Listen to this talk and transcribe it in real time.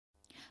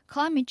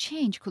Climate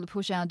change could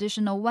push an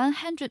additional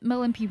 100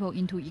 million people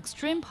into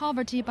extreme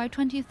poverty by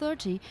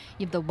 2030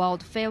 if the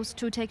world fails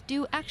to take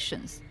due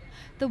actions.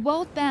 The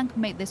World Bank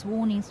made this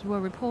warning through a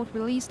report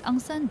released on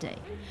Sunday.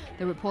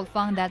 The report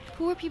found that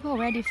poor people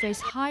already face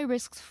high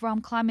risks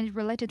from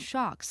climate-related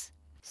shocks.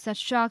 Such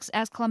shocks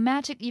as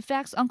climatic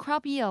effects on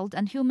crop yield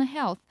and human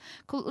health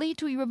could lead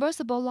to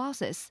irreversible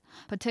losses,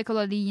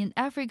 particularly in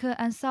Africa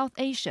and South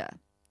Asia.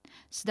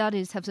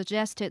 Studies have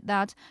suggested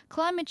that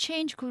climate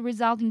change could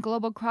result in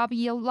global crop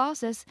yield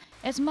losses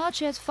as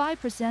much as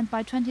 5%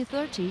 by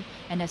 2030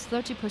 and as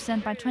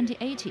 30% by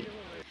 2080.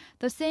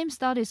 The same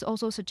studies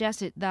also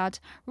suggested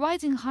that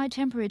rising high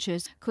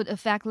temperatures could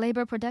affect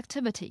labor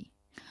productivity.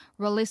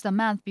 Released a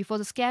month before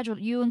the scheduled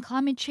UN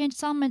Climate Change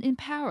Summit in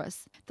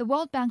Paris, the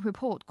World Bank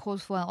report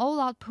calls for an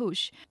all-out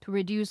push to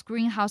reduce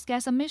greenhouse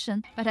gas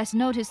emissions, but has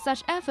noted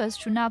such efforts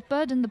should not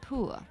burden the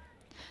poor.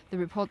 The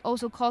report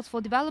also calls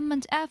for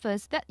development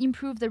efforts that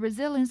improve the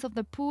resilience of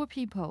the poor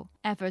people,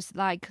 efforts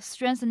like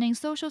strengthening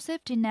social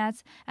safety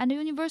nets and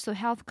universal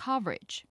health coverage.